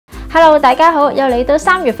Hello， 大家好，又嚟到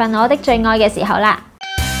3月份我的最愛嘅時候啦。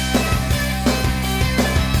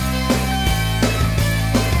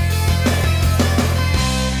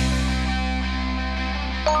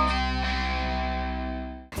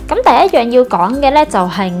咁第一樣要講嘅咧就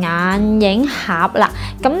係眼影盒啦。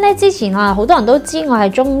咁咧之前好多人都知我係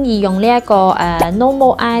中意用呢一個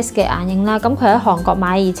normal eyes 嘅眼影啦。咁佢喺韓國買，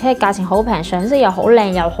而且價錢好平，上色又好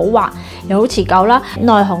靚，又好滑，又好持久啦。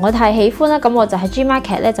內行我太喜歡啦，咁我就喺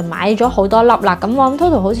G-Market 咧就買咗好多粒啦。咁我諗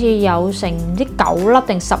total 好似有成唔知9粒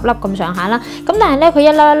定10粒咁上下啦。咁但係咧佢一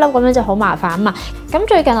粒一粒咁樣就好麻煩啊嘛。咁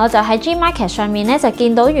最近我就喺 G-Market 上面咧就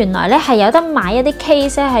見到原來咧係有得買一啲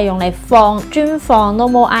case 咧係用嚟專放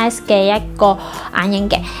normal eyes 嘅一個眼影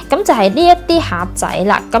嘅，咁就係呢一啲盒仔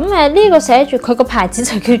啦。咁呢個寫住佢個牌子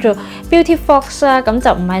就叫做 Beauty Fox 啦，咁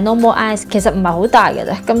就唔係 normal eyes， 其實唔係好大嘅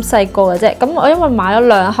啫，咁細個嘅啫。咁我因為買咗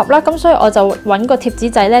2盒啦，咁所以我就揾個貼紙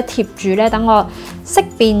仔咧貼住咧，等我識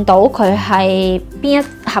辨到佢係邊一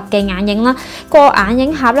盒嘅眼影啦。個眼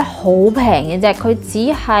影盒咧好平嘅啫，佢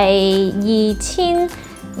只係1400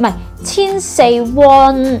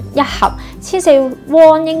 won 一盒，1400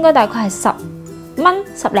 won 應該大概係10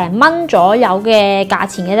零蚊左右嘅價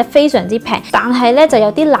錢嘅啫，非常之平。但係咧就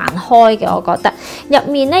有啲難開嘅，我覺得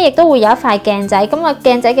入面咧亦都會有一塊鏡仔。咁啊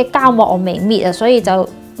鏡仔嘅膠膜我未搣啊，所以就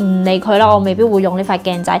唔理佢啦，我未必會用呢塊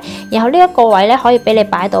鏡仔。然後呢一個位咧可以俾你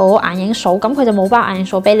擺到眼影掃，咁佢就冇包眼影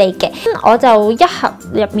掃俾你嘅。我就一盒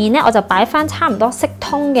入面咧我就擺翻差唔多色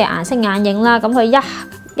通嘅顏色眼影啦。咁佢一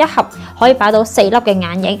盒可以擺到4粒嘅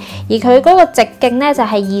眼影，而佢嗰個直徑咧就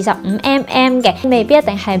係25mm 嘅，未必一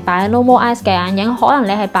定係擺 normal eyes 嘅眼影，可能你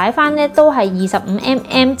係擺翻咧都係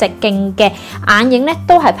25mm 直徑嘅眼影咧，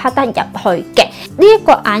都係拍得入去嘅。呢一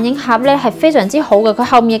個眼影盒咧係非常之好嘅，佢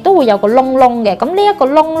後面亦都會有個窿窿嘅。咁呢一個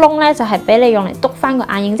窿窿咧就係俾你用嚟篤翻個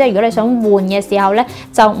眼影，即係如果你想換嘅時候咧，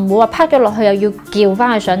就唔會話拍咗落去又要叫翻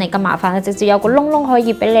佢上嚟咁麻煩啦，直接有個窿窿可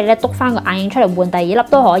以俾你咧篤翻個眼影出嚟換第2粒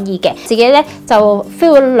都可以嘅。自己咧就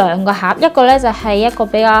feel 咗2個盒，一個咧就係一個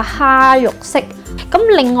比較蝦肉色，咁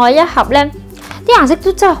另外一盒咧啲顏色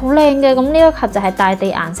都真係好靚嘅。咁呢一盒就係大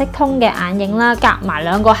地顏色通嘅眼影啦，夾埋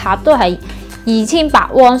2個盒都係2800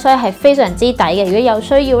 won， 所以係非常之抵嘅。如果有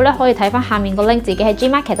需要咧，可以睇翻下面個 link， 自己喺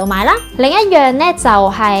G-Market 度買啦。另一樣咧就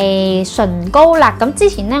係唇膏啦。咁之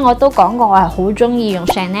前咧我都講過，我係好中意用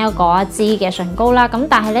Chanel 嗰一支嘅唇膏啦。咁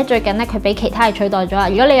但係咧最近咧佢俾其他嘢取代咗啦。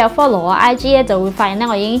如果你有 follow 我 IG 咧，就會發現咧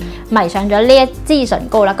我已經迷上咗呢一支唇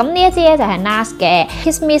膏啦。咁呢一支咧就係 NARS 嘅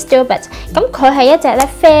Kiss Me Stupid。咁佢係一隻咧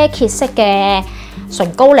啡褐色嘅唇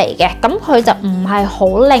膏嚟嘅，咁佢就唔係好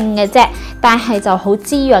靚嘅啫，但係就好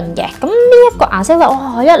滋潤嘅。咁呢一個顏色咧，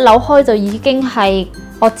我一扭開就已經係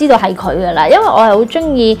我知道係佢噶啦，因為我係好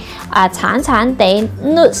中意橙橙地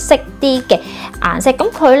nude 色啲嘅顏色。咁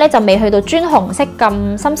佢咧就未去到磚紅色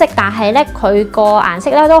咁深色，但係咧佢個顏色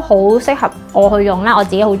咧都好適合我去用啦。我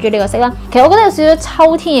自己好中意呢個色啦。其實我覺得有少少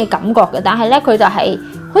秋天嘅感覺嘅，但係咧佢就係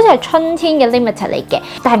好似係春天嘅 limited 嚟嘅，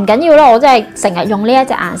但係唔緊要啦。我真係成日用呢一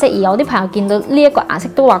隻顏色，而有啲朋友見到呢一個顏色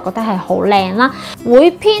都話覺得係好靚啦。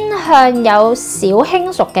會偏向有小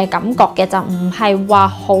輕熟嘅感覺嘅，就唔係話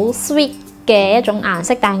好 sweet 嘅一種顏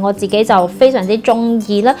色，但係我自己就非常之中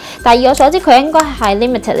意啦。但係以我所知佢應該係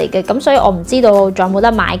limited 嚟嘅，咁所以我唔知道仲有冇得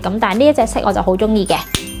買。咁但係呢一隻色我就好中意嘅。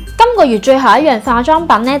今個月最後一樣化妝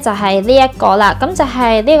品咧就係呢一個啦，咁就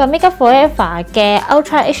係呢個 MAKEUPFOREVER 嘅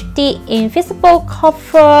Ultra HD Invisible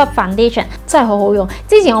Cover Foundation， 真係好好用。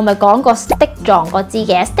之前我咪講過 stick 狀嗰支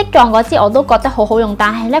嘅，stick 狀嗰支我都覺得好好用，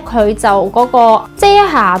但係咧佢就嗰個遮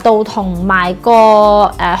瑕度同埋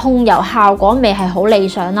個控油效果未係好理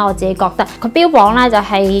想啦，我自己覺得。佢標榜咧就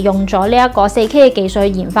係用咗呢一個4K 嘅技術去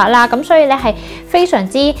研發啦，咁所以咧係非常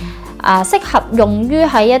之適合用於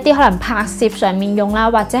喺一啲可能拍攝上面用啦，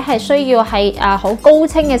或者係需要係好高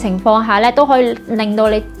清嘅情況下咧，都可以令到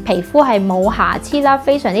你皮膚係冇瑕疵啦，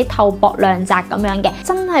非常之透薄亮澤咁樣嘅。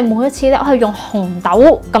真係每一次咧，我係用紅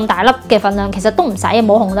豆咁大粒嘅份量，其實都唔使嘅，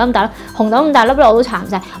冇紅豆咁大粒，紅豆咁大粒咧我都搽唔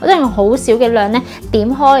晒，我真係用好少嘅量咧點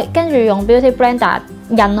開，跟住用 Beauty Blender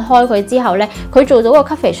印開佢之後咧，佢做到個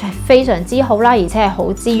coverage 係非常之好啦，而且係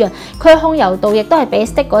好滋潤，佢控油度亦都係比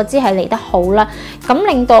stick 嗰支係嚟得好啦，咁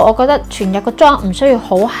令到我覺得全日個妝唔需要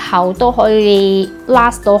好厚都可以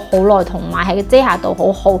last 到好耐，同埋係遮瑕度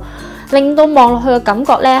好好。令到望落去嘅感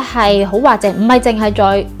覺咧係好滑淨，唔係淨係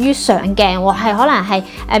在於上鏡喎，係可能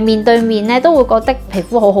係面對面咧都會覺得皮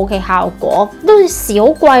膚好好嘅效果，都少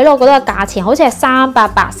貴咯。我覺得個價錢好似係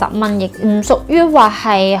380蚊，亦唔屬於話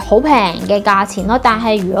係好平嘅價錢咯。但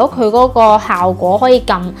係如果佢嗰個效果可以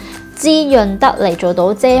咁滋潤得嚟做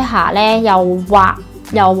到遮瑕咧，又滑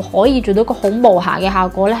又可以做到個好無瑕嘅效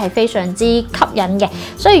果咧，係非常之吸引嘅。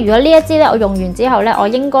所以如果呢一支咧我用完之後咧，我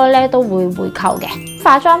應該咧都會回購嘅。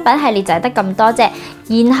化妝品系列就係得咁多啫。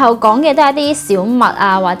然後講嘅都係啲小物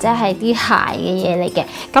啊，或者係啲鞋嘅嘢嚟嘅。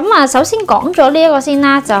咁啊，首先講咗呢一個先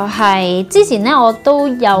啦，就係之前咧我都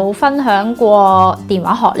有分享過電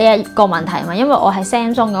話殼呢一個問題嘛，因為我係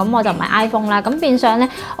Samsung 咁，我就唔係 iPhone 啦。咁變相咧，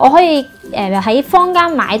我可以喺坊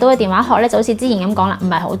間買到嘅電話殼咧，就好似之前咁講啦，唔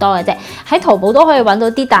係好多嘅啫。喺淘寶都可以揾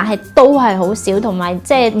到啲，但係都係好少，同埋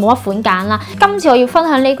即係冇乜款揀啦。今次我要分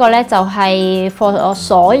享呢個咧，就係 for 我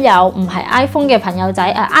所有唔係 iPhone 嘅朋友仔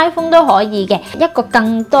，iPhone 都可以嘅一個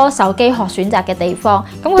更多手機殼選擇嘅地方。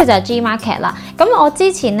咁佢就係 Gmarket 啦。咁我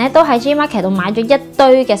之前咧都喺 Gmarket 度買咗一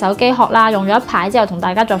堆嘅手機殼啦，用咗一排之後同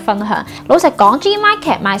大家再分享。老實講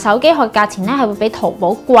 ，Gmarket 賣手機殼價錢咧係會比淘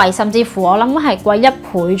寶貴，甚至乎我諗係貴1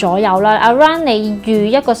倍左右啦。around 你預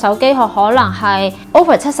一個手機殼可能係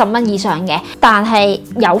over 70蚊以上嘅，但係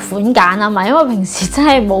有款揀啊嘛，因為平時真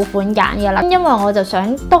係冇款揀嘅啦。因為我就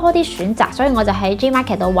想多啲選擇，所以我就喺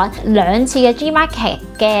Gmarket 度揾2次嘅 Gmarket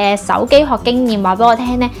嘅手機殼經驗，話俾我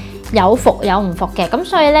聽咧。有服有唔服嘅，咁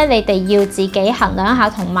所以咧你哋要自己衡量一下，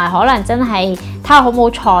同埋可能真係睇下好冇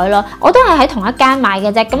彩咯。我都係喺同一間買嘅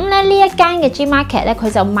啫。咁咧呢一間嘅 Gmarket 咧，佢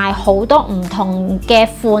就賣好多唔同嘅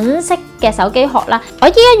款式嘅手機殼啦。我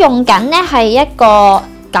依家用緊咧係一個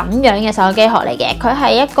咁樣嘅手機殼嚟嘅，佢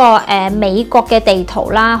係一個美國嘅地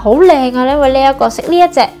圖啦，好靚啊！因為呢一個色呢一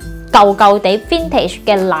隻。舊舊地 vintage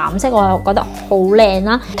嘅藍色，我又覺得好靚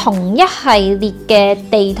啦。同一系列嘅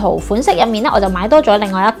地圖款式入面咧，我就買多咗另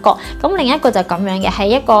外一個。咁另一個就咁樣嘅，係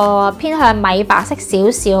一個偏向米白色少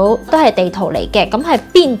少，都係地圖嚟嘅。咁係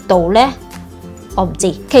邊度呢？我唔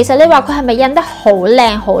知。其實你話佢係咪印得好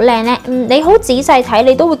靚好靚呢？你好仔細睇，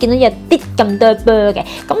你都會見到有啲咁多波嘅。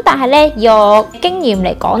咁但係呢，以我經驗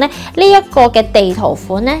嚟講呢，呢一個嘅地圖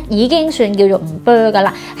款呢已經算叫做唔波噶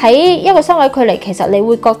啦。喺一個身位距離，其實你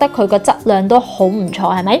會覺得佢個質量都好唔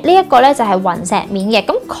錯，係咪？呢一個呢就係雲石面嘅，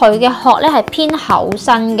咁佢嘅殼呢係偏厚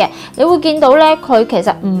身嘅。你會見到呢，佢其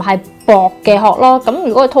實唔係薄嘅殼咯。咁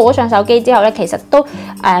如果佢套咗上手機之後呢，其實都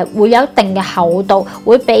會有一定嘅厚度，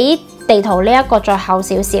會比地圖呢一個再厚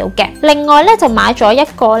少少嘅。另外咧就買咗一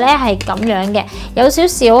個咧係咁樣嘅，有少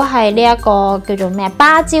少係呢一個叫做咩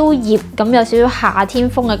芭蕉葉咁，有少少夏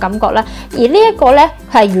天風嘅感覺啦。而呢一個咧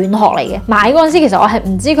係軟殼嚟嘅，買嗰陣時其實我係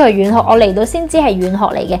唔知佢係軟殼，我嚟到先知係軟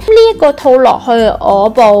殼嚟嘅。呢一個套落去我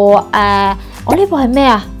部我呢部係咩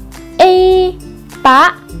啊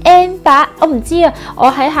A8N8，我唔知啊，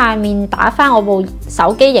我喺下面打翻我部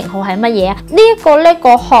手機型號係乜嘢啊？呢一個咧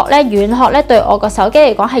個殼咧軟殼咧對我個手機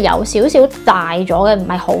嚟講係有少少大咗嘅，唔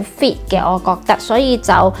係好 fit 嘅，我覺得，所以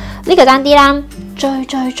就呢個爭啲啦。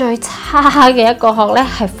最差嘅一個殼咧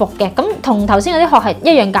係伏嘅，咁同頭先嗰啲殼係一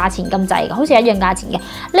樣價錢咁滯嘅，好似一樣價錢嘅。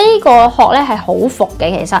呢個殼咧係好伏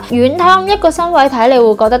嘅，其實遠睇一個身位睇你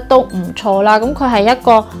會覺得都唔錯啦。咁佢係一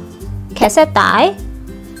個 cassette 帶。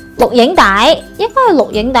錄影帶應該係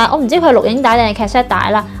錄影帶，我唔知佢係錄影帶定係 cassette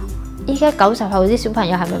帶啦。依家90後啲小朋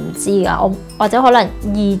友係咪唔知㗎？我或者可能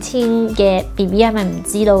2000嘅 BB 係咪唔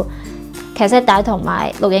知道 cassette 帶同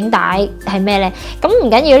埋錄影帶係咩呢？咁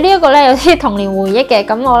唔緊要，呢一個咧有啲童年回憶嘅。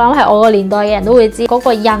咁我諗係我個年代嘅人都會知，嗰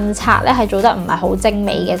個印刷咧係做得唔係好精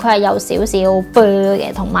美嘅，佢係有少少啵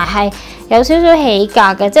嘅，同埋係有少少起格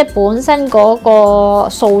嘅，即係本身嗰個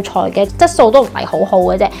素材嘅質素都唔係好好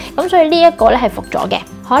嘅啫。咁所以呢一個咧係伏咗嘅。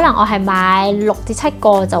可能我係買6至7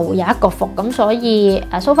個就會有一個伏，咁所以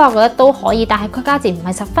so far我覺得都可以，但係佢價錢唔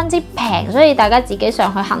係十分之平，所以大家自己上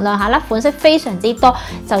去衡量下啦。款式非常之多，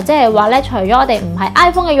就即係話咧，除咗我哋唔係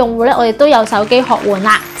iPhone 嘅用戶咧，我哋都有手機殼換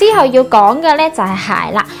啦。之後要講嘅咧就係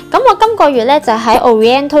鞋啦。咁我今個月咧就喺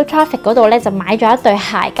orientaltraffic 嗰度咧就買咗一對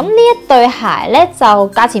鞋。咁呢一對鞋咧就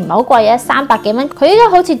價錢唔係好貴嘅，300幾蚊。佢依家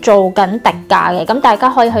好似做緊特價嘅，咁大家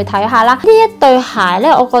可以去睇下啦。呢一對鞋咧，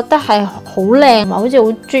我覺得係好靚，好似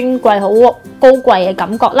好尊貴、好高貴嘅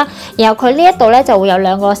感覺啦。然後佢呢一度咧就會有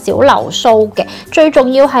2個小流蘇嘅。最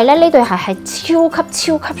重要係咧，呢對鞋係超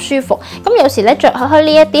級舒服。咁有時咧着開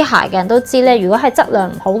呢一啲鞋嘅人都知咧，如果係質量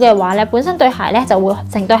唔好嘅話咧，本身對鞋咧就會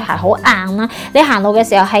成對鞋好硬啦。你行路嘅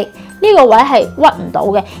時候係呢個位係屈唔到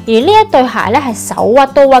嘅，而呢一對鞋咧係手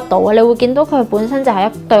屈都屈到嘅。你會見到佢本身就係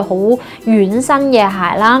一對好軟身嘅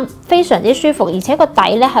鞋啦，非常之舒服，而且個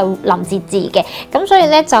底咧係淋節字嘅，咁所以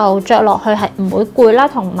咧就着落去係唔會攰啦，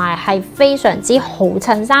同埋係非常之好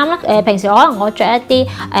襯衫啦。平時可能我着一啲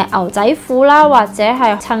牛仔褲啦，或者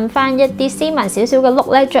係襯翻一啲斯文少少嘅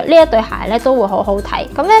look 咧，着呢一對鞋咧都會好好睇。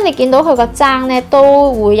咁咧你見到佢個踭咧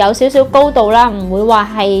都會有少少高度啦，唔會話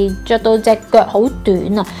係着到隻腳好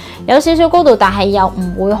短啊。有少少高度，但係又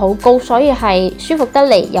唔會好高，所以係舒服得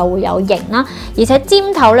嚟，又會有型啦。而且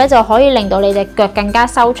尖頭咧就可以令到你隻腳更加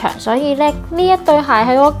修長，所以咧呢一對鞋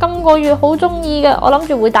係我今個月好中意嘅。我諗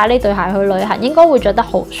住會帶呢對鞋去旅行，應該會着得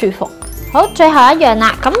好舒服。好，最後一樣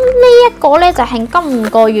啦，咁呢一個咧就係今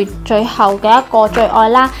個月最後嘅一個最愛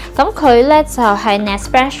啦。咁佢咧就係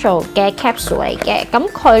Nespresso 嘅 capsule 嚟嘅，咁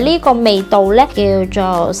佢呢個味道咧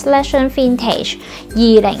叫做 Selection Vintage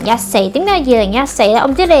 2014。點解2014咧？我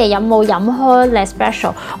唔知你哋有冇飲開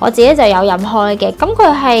Nespresso， 我自己就有飲開嘅。咁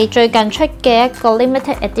佢係最近出嘅一個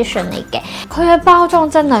limited edition 嚟嘅，佢嘅包裝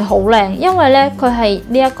真係好靚，因為咧佢係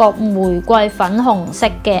呢一個玫瑰粉紅色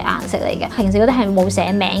嘅顏色嚟嘅。平時嗰啲係冇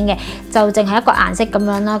寫名嘅，就淨係一個顏色咁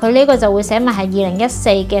樣啦。佢呢個就會寫埋係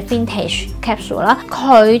2014嘅 Vintage Capsule 啦。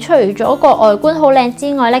佢除咗個外觀好靚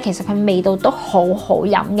之外咧，其實佢味道都好好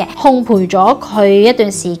飲嘅。烘焙咗佢一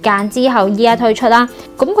段時間之後，依家推出啦。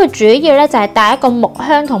咁佢主要咧就係帶一個木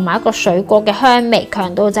香同埋一個水果嘅香味，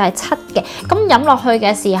強度就係7嘅。咁飲落去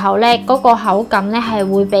嘅時候咧，嗰個口感咧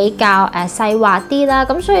係會比較細滑啲啦。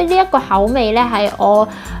咁所以呢一個口味咧係我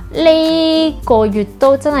呢個月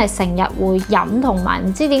都真係成日會飲，同埋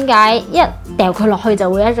唔知點解一掉佢落去就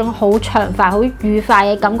會有一種好暢快、好愉快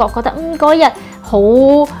嘅感覺，覺得嗰日好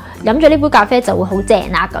飲咗呢杯咖啡就會好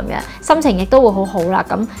正啦，咁樣心情亦都會好好啦。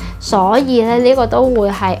咁所以咧呢個都會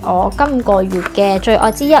係我今個月嘅最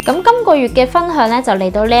愛之一。咁今個月嘅分享咧就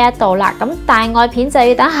嚟到呢一度啦。咁大愛片就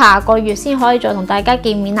要等下個月先可以再同大家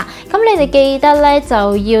見面啦。咁你哋記得咧就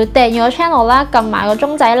要訂閱我 channel 啦，撳埋個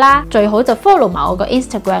鐘仔啦，最好就 follow 埋我個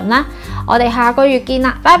Instagram 啦。我哋下個月見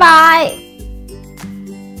啦，拜拜。